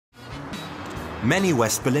Many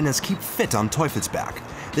West Berliners keep fit on Teufelsberg,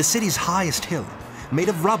 the city's highest hill, made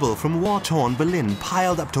of rubble from war-torn Berlin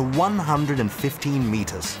piled up to 115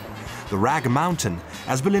 meters. The Rag Mountain,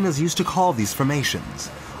 as Berliners used to call these formations,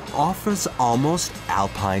 offers almost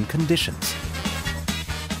alpine conditions.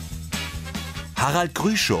 Harald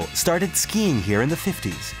Grüschow started skiing here in the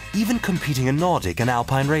 50s, even competing in Nordic and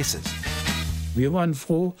alpine races. We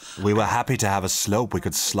were happy to have a slope we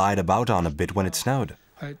could slide about on a bit when it snowed.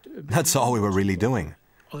 That's all we were really doing.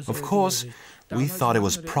 Of course, we thought it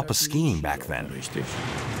was proper skiing back then.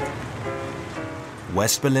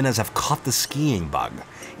 West Berliners have caught the skiing bug.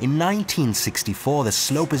 In 1964, the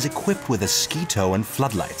slope is equipped with a ski tow and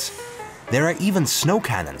floodlights. There are even snow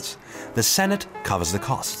cannons. The Senate covers the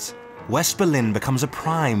costs. West Berlin becomes a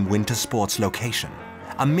prime winter sports location.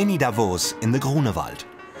 A mini Davos in the Grunewald.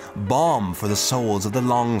 Balm for the souls of the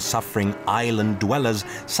long-suffering island dwellers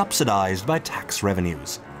subsidized by tax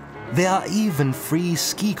revenues. There are even free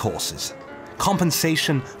ski courses.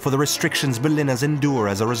 Compensation for the restrictions Berliners endure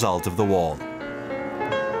as a result of the wall.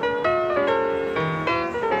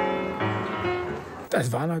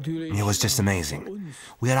 It was just amazing.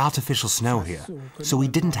 We had artificial snow here, so we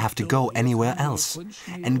didn't have to go anywhere else.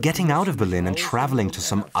 And getting out of Berlin and traveling to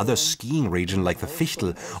some other skiing region like the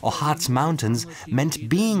Fichtel or Harz Mountains meant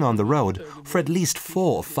being on the road for at least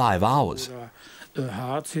 4 or 5 hours.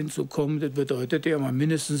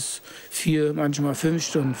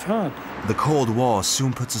 The Cold War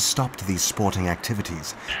soon puts a stop to these sporting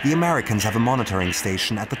activities. The Americans have a monitoring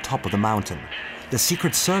station at the top of the mountain. The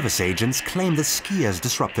Secret Service agents claim the skiers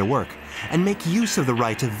disrupt their work and make use of the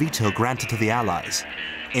right of veto granted to the Allies.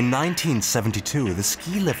 In 1972, the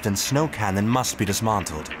ski lift and snow cannon must be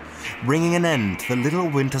dismantled, bringing an end to the little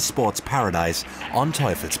winter sports paradise on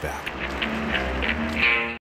Teufelsberg.